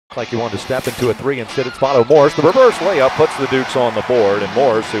Like he wanted to step into a three. Instead, it's Votto Morris. The reverse layup puts the Dukes on the board, and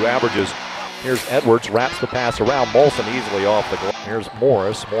Morris, who averages, here's Edwards, wraps the pass around Molson easily off the glass. Here's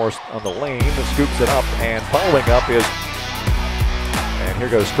Morris. Morris on the lane, scoops it up, and following up is, and here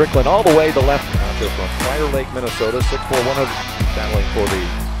goes Strickland all the way to left. Nacho from Fire Lake, Minnesota, 6'4", 100, battling for the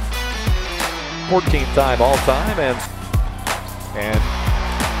 14th time all-time, and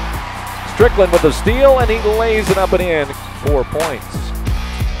Strickland with the steal, and he lays it up and in. 4 points.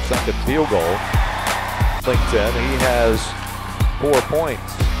 Second field goal. Lincoln, he has 4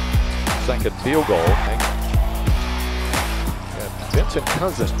 points. Second field goal. And Vincent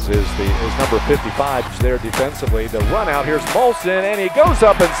Cousins is number 55 there defensively. The run out, here's Molson, and he goes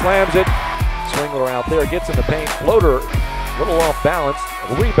up and slams it. Swingler out there, gets in the paint, floater, a little off balance,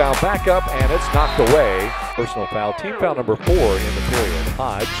 rebound back up, and it's knocked away. Personal foul, team foul number 4 in the period.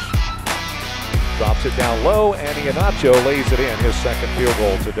 Hodge drops it down low, and Iheanacho lays it in, his second field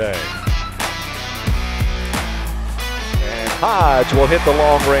goal today. And Hodge will hit the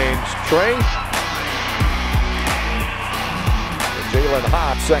long-range tray. Jalen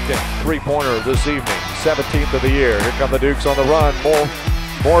Hodge, second three-pointer this evening, 17th of the year. Here come the Dukes on the run.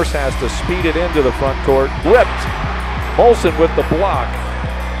 Morse has to speed it into the front court. Ripped. Molson with the block.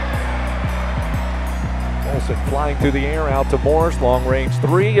 Molson flying through the air out to Morris. Long-range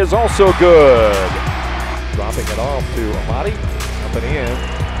three is also good. Dropping it off to Amati. Up and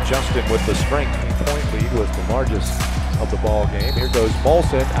in. Justin with the strength. 3-point lead was the largest of the ball game. Here goes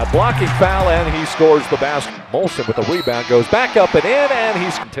Molson. A blocking foul, and he scores the basket. Molson with the rebound goes back up and in, and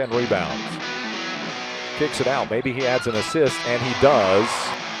he's 10 rebounds. Kicks it out. Maybe he adds an assist, and he does.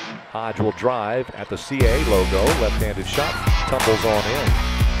 Hodge will drive at the CA logo. Left-handed shot. Tumbles on in.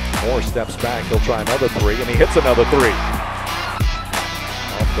 Moore steps back. He'll try another three, and he hits another three.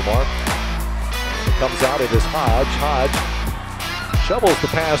 Off the mark. And it comes out. It is Hodge. Hodge shovels the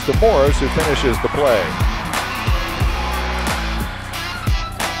pass to Morris, who finishes the play.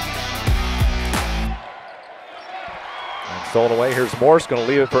 And stolen away. Here's Morris going to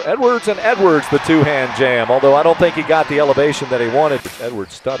leave it for Edwards, and Edwards the two-hand jam. Although I don't think he got the elevation that he wanted.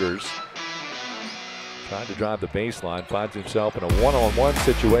 Edwards stutters. Trying to drive the baseline, finds himself in a one-on-one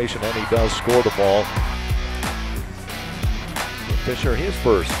situation, and he does score the ball. Fisher, his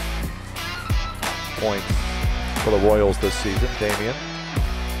first points for the Royals this season. Damian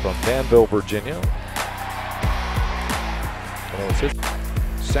from Danville, Virginia.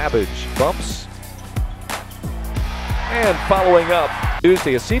 Savage bumps. And following up,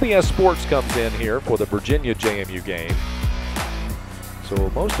 Tuesday, a CBS Sports comes in here for the Virginia JMU game. So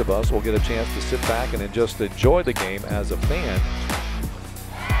most of us will get a chance to sit back and just enjoy the game as a fan.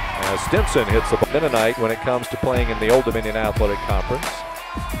 As Stinson hits the Mennonite when it comes to playing in the Old Dominion Athletic Conference.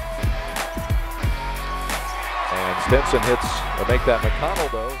 And Stinson hits, or make that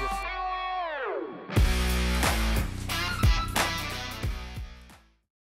McConnell though.